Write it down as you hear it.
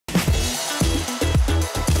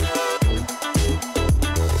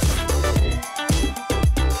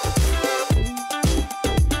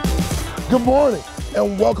Good morning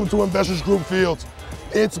and welcome to Investors Group Fields.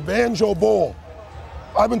 It's Banjo Bowl.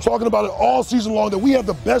 I've been talking about it all season long that we have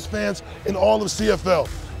the best fans in all of CFL.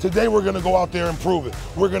 Today we're going to go out there and prove it.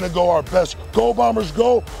 We're going to go our best Go Bombers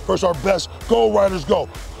Go versus our best Go Riders Go.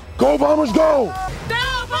 Go Bombers Go!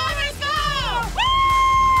 Go Bombers Go!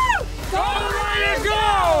 Woo! Go Riders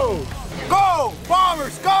Go! Go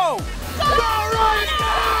Bombers Go! Go Riders Go!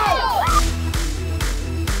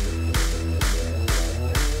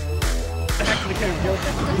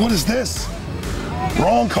 What is this?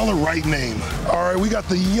 Wrong color, right name. All right, we got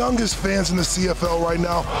the youngest fans in the CFL right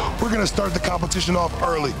now. We're gonna start the competition off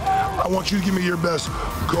early. I want you to give me your best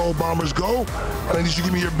Go Bombers Go, and I need you to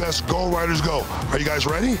give me your best Go Riders Go. Are you guys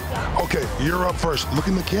ready? Okay, you're up first. Look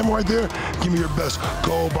in the camera right there. Give me your best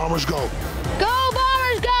Go Bombers Go. Go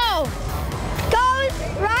Bombers Go! Go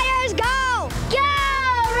Riders Go! Go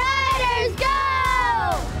Riders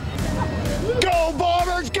Go! Go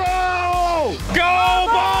Bombers Go! Go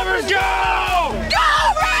Bombers Go!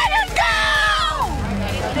 Go Riders Go!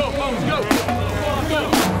 Go Bombers Go! Go Bombers Go!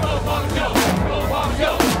 Go Bombers Go!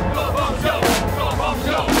 Go Bombers Go! Go Bombers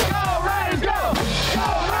Go! Go Riders Go! Go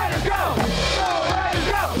Riders Go! Go Riders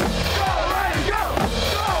Go! Go Riders Go!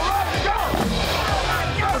 Go Riders Go!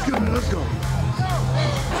 Let's go, let's go.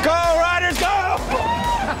 Go Riders Go!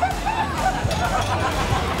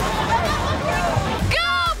 Go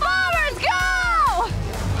Bombers Go!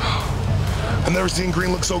 I've never seen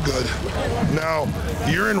green look so good. Now,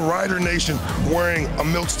 you're in Rider Nation wearing a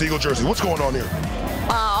Milt Stegall jersey. What's going on here?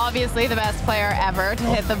 Obviously the best player ever to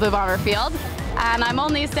hit the Blue Bomber field. And I'm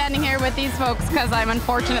only standing here with these folks because I'm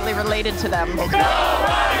unfortunately related to them. Okay. Go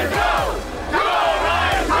Riders Go! Go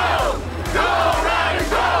Riders Go! Go Riders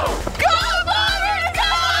Go! Go Bombers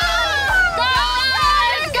Go! Go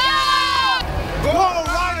Riders Go! Go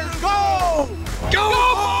Riders Go! Go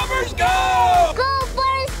Bombers Go! Go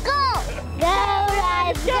Bombers Go! Go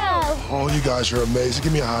Riders Go! Oh, you guys are amazing.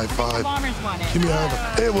 Give me a high five. Bombers won it. Give me a high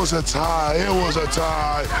five. It was a tie. It was a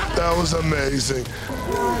tie. That was amazing.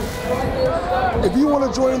 If you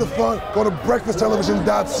want to join in the fun, go to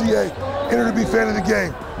breakfasttelevision.ca. Enter to be fan of the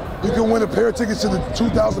game. You can win a pair of tickets to the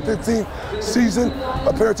 2015 season,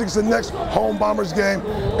 a pair of tickets to the next home Bombers game,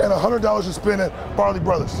 and $100 to spend at Barley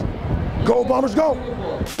Brothers. Go Bombers Go!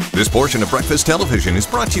 This portion of Breakfast Television is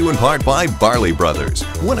brought to you in part by Barley Brothers,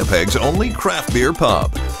 Winnipeg's only craft beer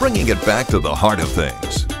pub, bringing it back to the heart of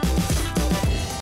things.